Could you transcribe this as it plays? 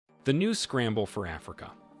The new scramble for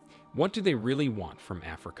Africa. What do they really want from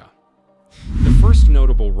Africa? The first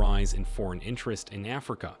notable rise in foreign interest in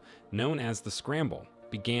Africa, known as the Scramble,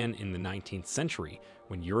 began in the 19th century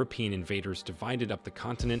when European invaders divided up the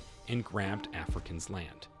continent and grabbed Africans'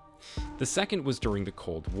 land. The second was during the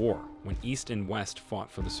Cold War, when East and West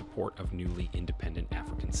fought for the support of newly independent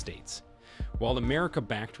African states. While America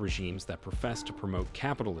backed regimes that professed to promote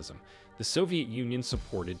capitalism, the Soviet Union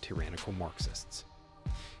supported tyrannical Marxists.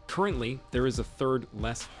 Currently, there is a third,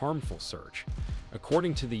 less harmful surge.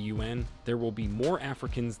 According to the UN, there will be more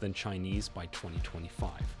Africans than Chinese by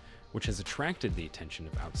 2025, which has attracted the attention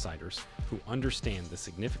of outsiders who understand the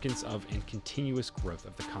significance of and continuous growth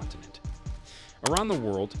of the continent. Around the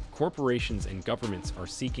world, corporations and governments are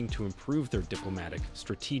seeking to improve their diplomatic,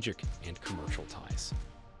 strategic, and commercial ties.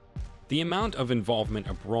 The amount of involvement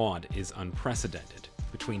abroad is unprecedented.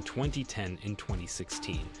 Between 2010 and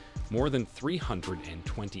 2016, more than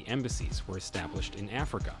 320 embassies were established in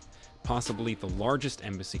Africa, possibly the largest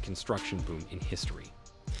embassy construction boom in history.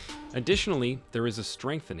 Additionally, there is a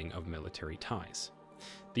strengthening of military ties.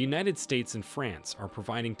 The United States and France are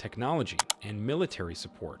providing technology and military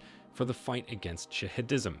support for the fight against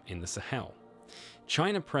jihadism in the Sahel.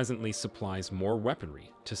 China presently supplies more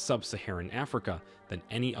weaponry to sub-Saharan Africa than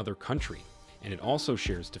any other country, and it also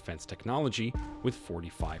shares defense technology with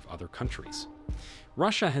 45 other countries.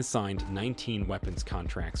 Russia has signed 19 weapons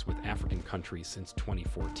contracts with African countries since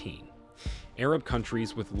 2014. Arab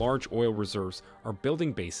countries with large oil reserves are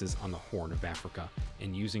building bases on the Horn of Africa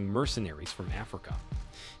and using mercenaries from Africa.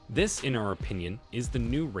 This, in our opinion, is the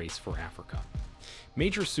new race for Africa.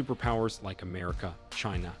 Major superpowers like America,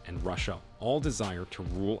 China, and Russia all desire to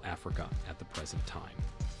rule Africa at the present time.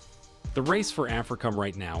 The race for Africa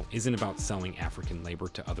right now isn't about selling African labor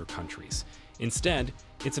to other countries. Instead,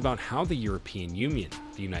 it's about how the European Union,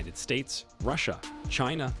 the United States, Russia,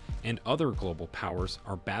 China, and other global powers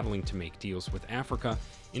are battling to make deals with Africa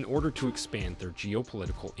in order to expand their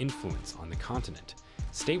geopolitical influence on the continent.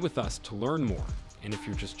 Stay with us to learn more, and if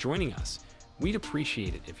you're just joining us, we'd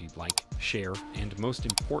appreciate it if you'd like, share, and most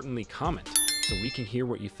importantly, comment so we can hear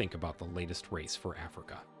what you think about the latest race for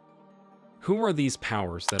Africa. Who are these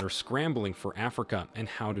powers that are scrambling for Africa, and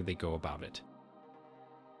how do they go about it?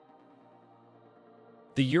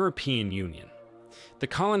 The European Union. The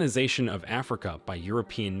colonization of Africa by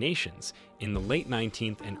European nations in the late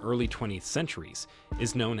 19th and early 20th centuries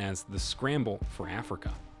is known as the Scramble for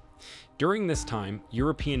Africa. During this time,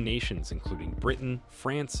 European nations including Britain,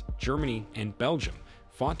 France, Germany, and Belgium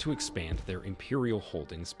fought to expand their imperial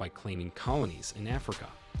holdings by claiming colonies in Africa.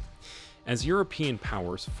 As European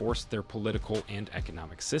powers forced their political and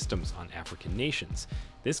economic systems on African nations,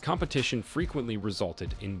 this competition frequently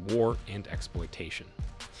resulted in war and exploitation.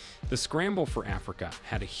 The scramble for Africa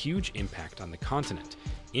had a huge impact on the continent,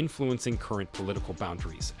 influencing current political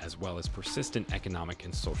boundaries as well as persistent economic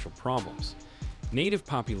and social problems. Native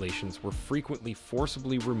populations were frequently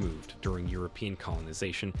forcibly removed during European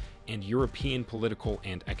colonization, and European political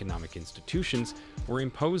and economic institutions were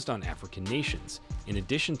imposed on African nations, in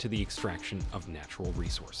addition to the extraction of natural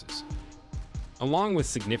resources. Along with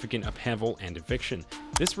significant upheaval and eviction,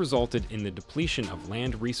 this resulted in the depletion of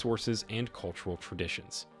land resources and cultural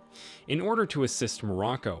traditions. In order to assist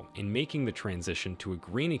Morocco in making the transition to a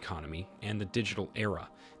green economy and the digital era,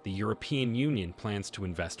 the European Union plans to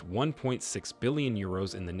invest 1.6 billion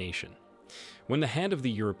euros in the nation. When the head of the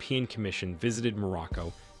European Commission visited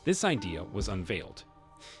Morocco, this idea was unveiled.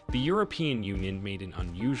 The European Union made an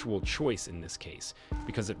unusual choice in this case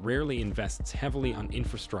because it rarely invests heavily on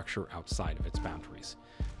infrastructure outside of its boundaries.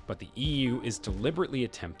 But the EU is deliberately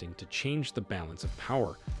attempting to change the balance of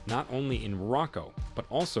power not only in Morocco, but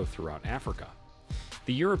also throughout Africa.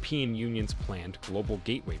 The European Union's planned Global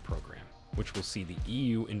Gateway program, which will see the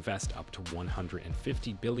EU invest up to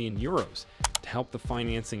 150 billion euros to help the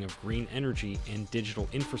financing of green energy and digital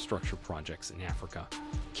infrastructure projects in Africa,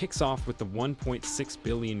 kicks off with the 1.6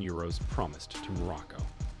 billion euros promised to Morocco.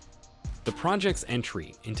 The project's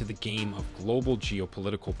entry into the game of global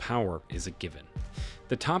geopolitical power is a given.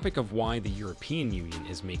 The topic of why the European Union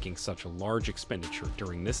is making such a large expenditure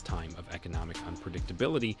during this time of economic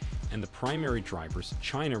unpredictability and the primary drivers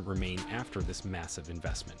China remain after this massive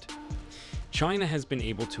investment. China has been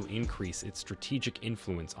able to increase its strategic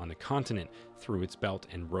influence on the continent through its Belt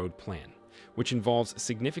and Road Plan, which involves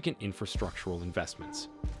significant infrastructural investments.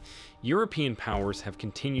 European powers have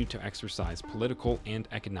continued to exercise political and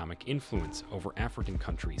economic influence over African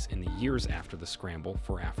countries in the years after the scramble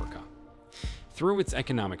for Africa. Through its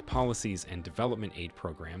economic policies and development aid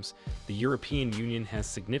programs, the European Union has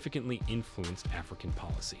significantly influenced African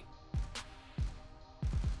policy.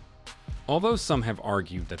 Although some have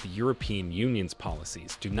argued that the European Union's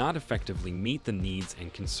policies do not effectively meet the needs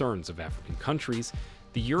and concerns of African countries,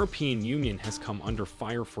 the European Union has come under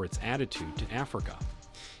fire for its attitude to Africa.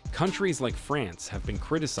 Countries like France have been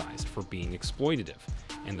criticized for being exploitative,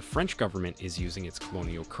 and the French government is using its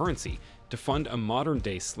colonial currency to fund a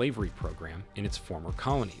modern-day slavery program in its former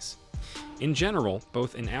colonies. In general,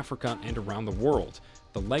 both in Africa and around the world,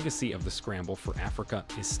 the legacy of the scramble for Africa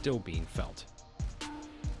is still being felt.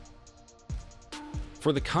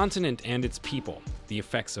 For the continent and its people, the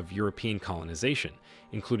effects of European colonization,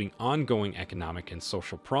 including ongoing economic and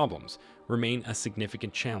social problems, remain a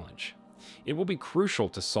significant challenge. It will be crucial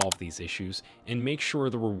to solve these issues and make sure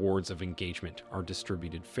the rewards of engagement are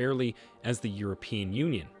distributed fairly as the European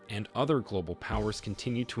Union and other global powers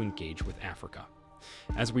continue to engage with Africa.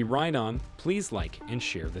 As we ride on, please like and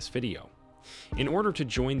share this video. In order to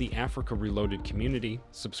join the Africa Reloaded community,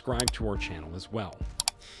 subscribe to our channel as well.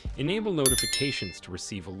 Enable notifications to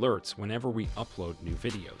receive alerts whenever we upload new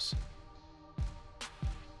videos.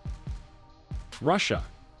 Russia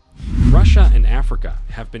and Africa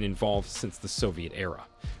have been involved since the Soviet era,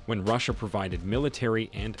 when Russia provided military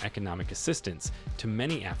and economic assistance to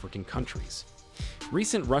many African countries.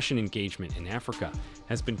 Recent Russian engagement in Africa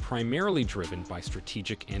has been primarily driven by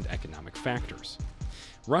strategic and economic factors.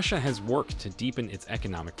 Russia has worked to deepen its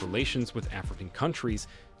economic relations with African countries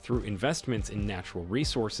through investments in natural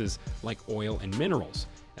resources like oil and minerals,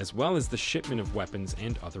 as well as the shipment of weapons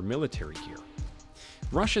and other military gear.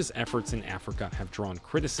 Russia's efforts in Africa have drawn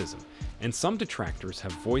criticism, and some detractors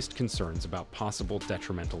have voiced concerns about possible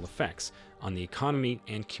detrimental effects on the economy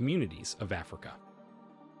and communities of Africa.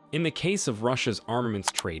 In the case of Russia's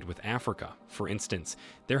armaments trade with Africa, for instance,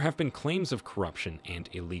 there have been claims of corruption and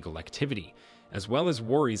illegal activity, as well as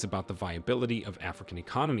worries about the viability of African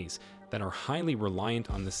economies that are highly reliant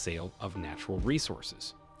on the sale of natural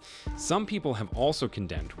resources. Some people have also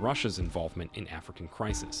condemned Russia's involvement in African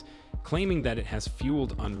crisis, claiming that it has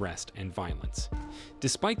fueled unrest and violence.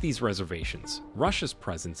 Despite these reservations, Russia's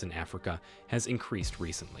presence in Africa has increased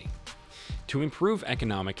recently. To improve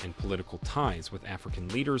economic and political ties with African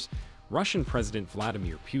leaders, Russian President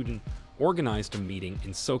Vladimir Putin organized a meeting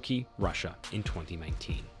in Sochi, Russia in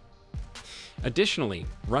 2019. Additionally,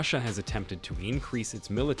 Russia has attempted to increase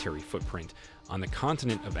its military footprint on the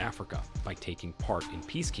continent of Africa by taking part in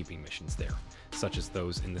peacekeeping missions there, such as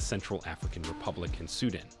those in the Central African Republic and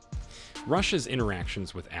Sudan. Russia's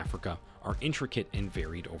interactions with Africa are intricate and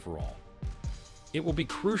varied overall. It will be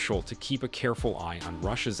crucial to keep a careful eye on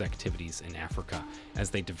Russia's activities in Africa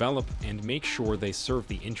as they develop and make sure they serve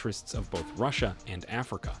the interests of both Russia and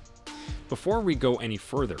Africa. Before we go any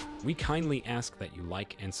further, we kindly ask that you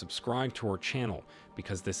like and subscribe to our channel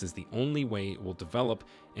because this is the only way it will develop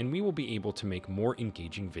and we will be able to make more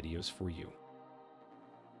engaging videos for you.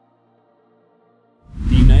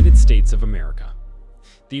 The United States of America.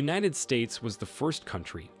 The United States was the first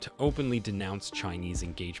country to openly denounce Chinese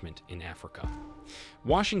engagement in Africa.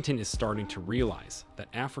 Washington is starting to realize that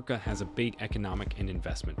Africa has a big economic and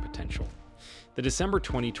investment potential. The December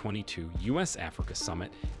 2022 US-Africa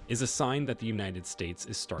Summit is a sign that the United States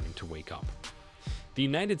is starting to wake up. The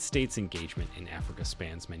United States' engagement in Africa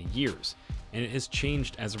spans many years, and it has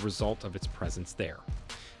changed as a result of its presence there.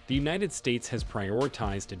 The United States has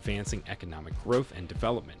prioritized advancing economic growth and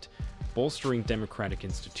development, bolstering democratic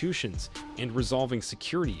institutions, and resolving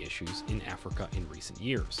security issues in Africa in recent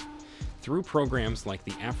years. Through programs like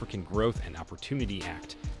the African Growth and Opportunity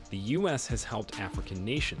Act, the U.S. has helped African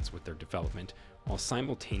nations with their development while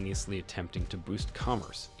simultaneously attempting to boost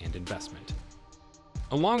commerce and investment.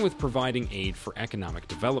 Along with providing aid for economic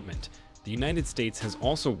development, the United States has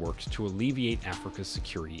also worked to alleviate Africa's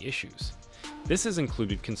security issues. This has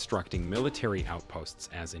included constructing military outposts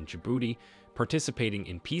as in Djibouti, participating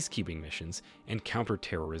in peacekeeping missions and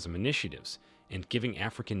counter-terrorism initiatives, and giving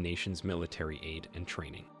African nations military aid and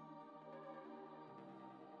training.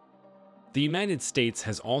 The United States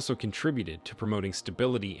has also contributed to promoting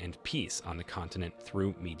stability and peace on the continent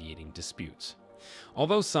through mediating disputes.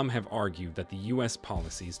 Although some have argued that the U.S.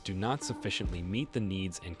 policies do not sufficiently meet the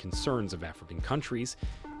needs and concerns of African countries,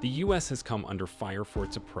 the U.S. has come under fire for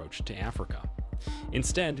its approach to Africa.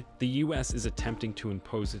 Instead, the U.S. is attempting to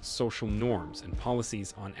impose its social norms and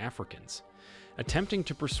policies on Africans, attempting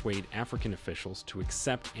to persuade African officials to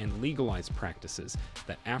accept and legalize practices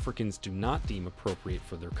that Africans do not deem appropriate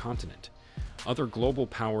for their continent. Other global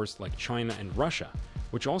powers like China and Russia,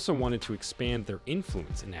 which also wanted to expand their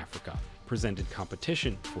influence in Africa, presented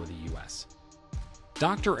competition for the U.S.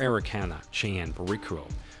 Dr. Arikana Chayan Barikuo,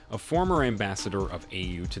 a former ambassador of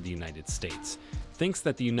AU to the United States, thinks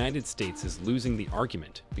that the United States is losing the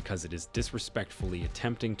argument because it is disrespectfully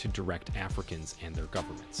attempting to direct Africans and their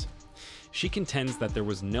governments. She contends that there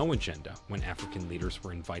was no agenda when African leaders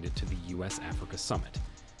were invited to the US-Africa Summit.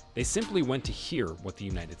 They simply went to hear what the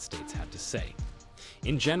United States had to say.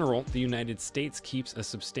 In general, the United States keeps a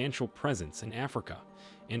substantial presence in Africa,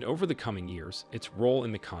 and over the coming years, its role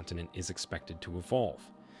in the continent is expected to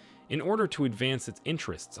evolve. In order to advance its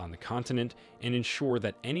interests on the continent and ensure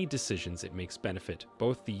that any decisions it makes benefit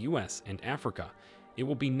both the US and Africa, it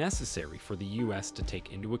will be necessary for the US to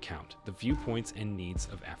take into account the viewpoints and needs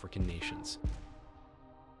of African nations.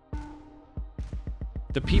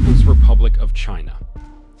 The People's Republic of China.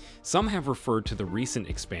 Some have referred to the recent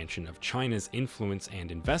expansion of China's influence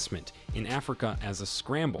and investment in Africa as a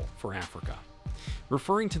scramble for Africa,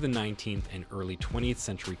 referring to the 19th and early 20th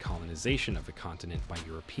century colonization of the continent by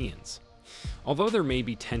Europeans. Although there may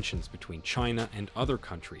be tensions between China and other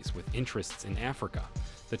countries with interests in Africa,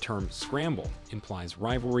 the term scramble implies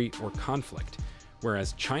rivalry or conflict,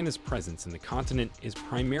 whereas China's presence in the continent is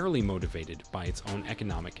primarily motivated by its own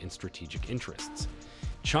economic and strategic interests.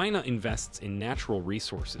 China invests in natural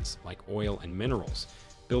resources like oil and minerals,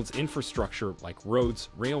 builds infrastructure like roads,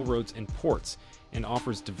 railroads, and ports, and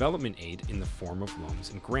offers development aid in the form of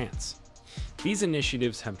loans and grants. These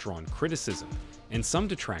initiatives have drawn criticism, and some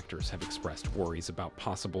detractors have expressed worries about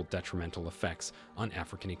possible detrimental effects on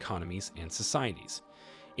African economies and societies.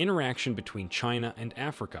 Interaction between China and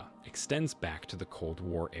Africa extends back to the Cold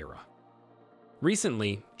War era.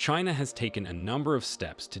 Recently, China has taken a number of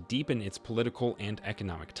steps to deepen its political and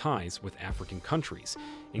economic ties with African countries,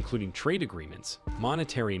 including trade agreements,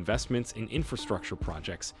 monetary investments in infrastructure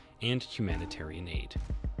projects, and humanitarian aid.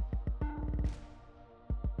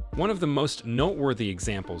 One of the most noteworthy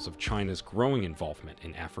examples of China's growing involvement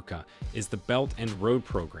in Africa is the Belt and Road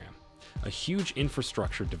Program, a huge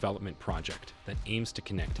infrastructure development project that aims to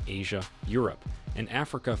connect Asia, Europe, and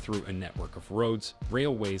Africa through a network of roads,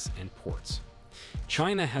 railways, and ports.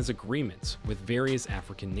 China has agreements with various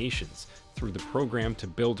African nations through the program to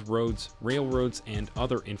build roads, railroads, and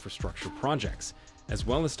other infrastructure projects, as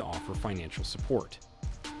well as to offer financial support.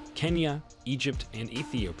 Kenya, Egypt, and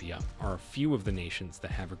Ethiopia are a few of the nations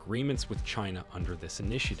that have agreements with China under this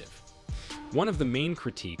initiative. One of the main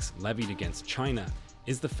critiques levied against China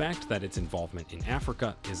is the fact that its involvement in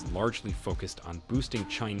Africa is largely focused on boosting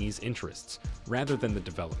Chinese interests rather than the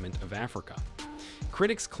development of Africa.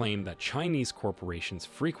 Critics claim that Chinese corporations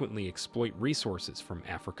frequently exploit resources from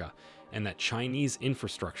Africa and that Chinese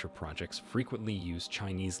infrastructure projects frequently use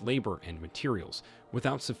Chinese labor and materials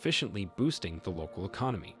without sufficiently boosting the local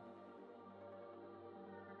economy.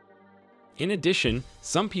 In addition,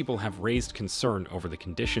 some people have raised concern over the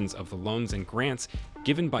conditions of the loans and grants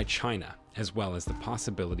given by China, as well as the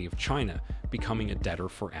possibility of China becoming a debtor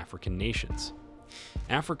for African nations.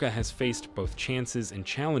 Africa has faced both chances and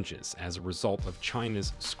challenges as a result of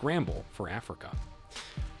China's scramble for Africa.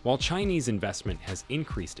 While Chinese investment has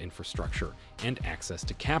increased infrastructure and access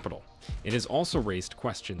to capital, it has also raised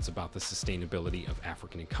questions about the sustainability of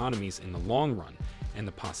African economies in the long run and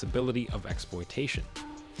the possibility of exploitation.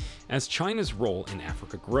 As China's role in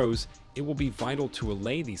Africa grows, it will be vital to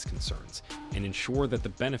allay these concerns and ensure that the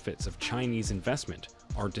benefits of Chinese investment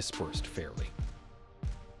are dispersed fairly.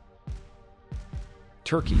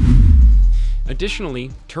 Turkey.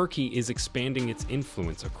 Additionally, Turkey is expanding its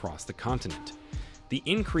influence across the continent. The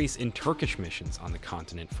increase in Turkish missions on the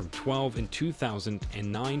continent from 12 in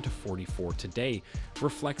 2009 to 44 today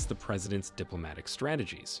reflects the president's diplomatic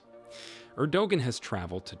strategies. Erdogan has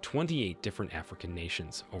traveled to 28 different African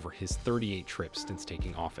nations over his 38 trips since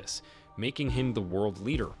taking office, making him the world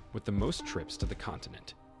leader with the most trips to the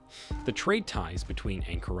continent. The trade ties between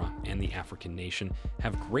Ankara and the African nation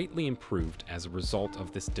have greatly improved as a result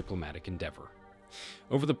of this diplomatic endeavor.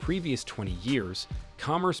 Over the previous 20 years,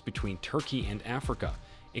 commerce between Turkey and Africa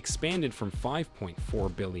expanded from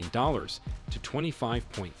 $5.4 billion to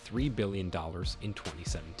 $25.3 billion in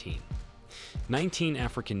 2017. 19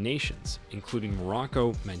 African nations, including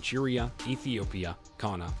Morocco, Nigeria, Ethiopia,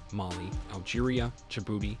 Ghana, Mali, Algeria,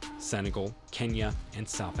 Djibouti, Senegal, Kenya, and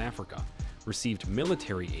South Africa, received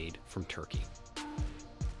military aid from Turkey.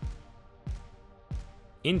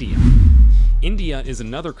 India. India is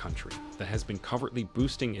another country that has been covertly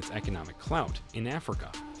boosting its economic clout in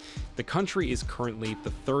Africa. The country is currently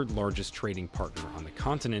the third largest trading partner on the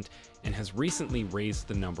continent and has recently raised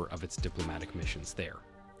the number of its diplomatic missions there.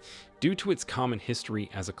 Due to its common history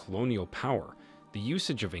as a colonial power, the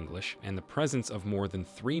usage of English, and the presence of more than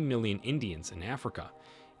 3 million Indians in Africa,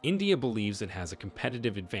 India believes it has a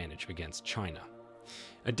competitive advantage against China.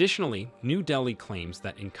 Additionally, New Delhi claims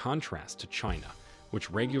that in contrast to China, which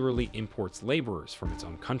regularly imports laborers from its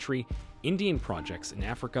own country, Indian projects in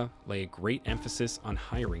Africa lay a great emphasis on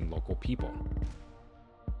hiring local people.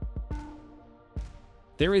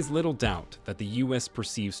 There is little doubt that the US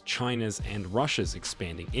perceives China's and Russia's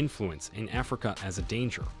expanding influence in Africa as a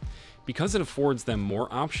danger. Because it affords them more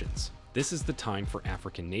options, this is the time for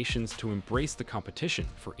African nations to embrace the competition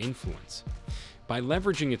for influence. By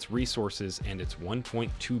leveraging its resources and its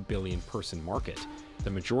 1.2 billion person market,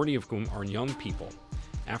 the majority of whom are young people,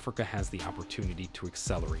 Africa has the opportunity to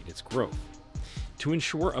accelerate its growth. To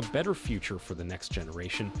ensure a better future for the next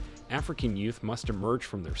generation, African youth must emerge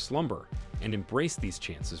from their slumber and embrace these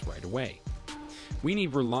chances right away. We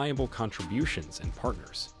need reliable contributions and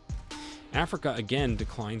partners. Africa again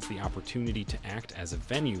declines the opportunity to act as a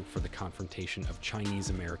venue for the confrontation of Chinese,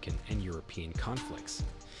 American, and European conflicts.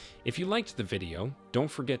 If you liked the video, don't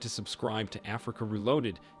forget to subscribe to Africa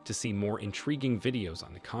Reloaded to see more intriguing videos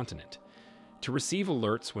on the continent. To receive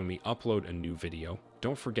alerts when we upload a new video,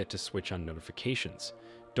 don't forget to switch on notifications.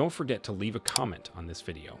 Don't forget to leave a comment on this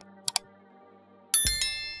video.